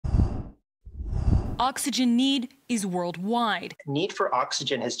oxygen need is worldwide. Need for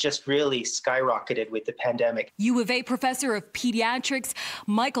oxygen has just really skyrocketed with the pandemic. U of A professor of pediatrics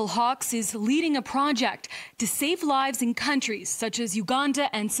Michael Hawks is leading a project to save lives in countries such as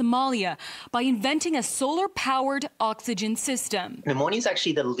Uganda and Somalia by inventing a solar-powered oxygen system. Pneumonia is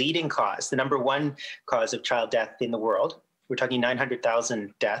actually the leading cause, the #1 cause of child death in the world. We're talking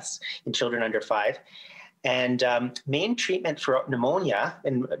 900,000 deaths in children under 5. And main treatment for pneumonia,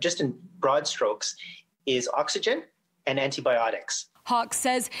 and just in broad strokes, is oxygen and antibiotics. Hawks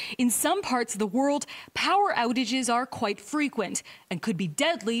says in some parts of the world, power outages are quite frequent and could be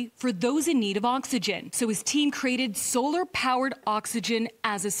deadly for those in need of oxygen. So his team created solar-powered oxygen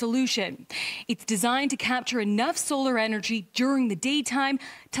as a solution. It's designed to capture enough solar energy during the daytime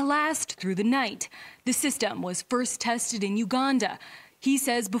to last through the night. The system was first tested in Uganda. He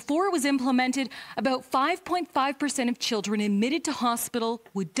says before it was implemented, about 5.5% of children admitted to hospital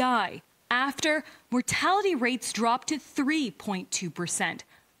would die. After, mortality rates dropped to 3.2%,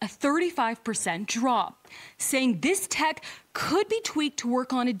 a 35% drop, saying this tech could be tweaked to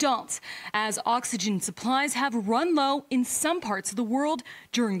work on adults, as oxygen supplies have run low in some parts of the world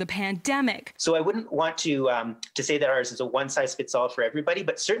during the pandemic. So I wouldn't want to say that ours is a one-size-fits-all for everybody,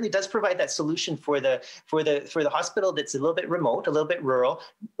 but certainly does provide that solution for the hospital that's a little bit remote, a little bit rural,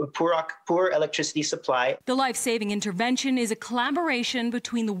 poor electricity supply. The life-saving intervention is a collaboration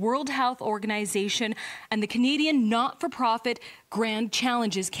between the World Health Organization and the Canadian not-for-profit Grand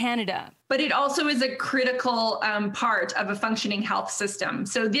Challenges Canada. But it also is a critical part of a functioning health system.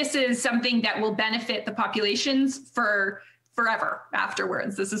 So this is something that will benefit the populations for forever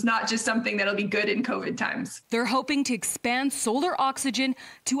afterwards. This is not just something that'll be good in COVID times. They're hoping to expand solar oxygen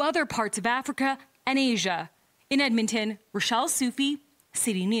to other parts of Africa and Asia. In Edmonton, Rochelle Soufi,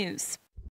 City News.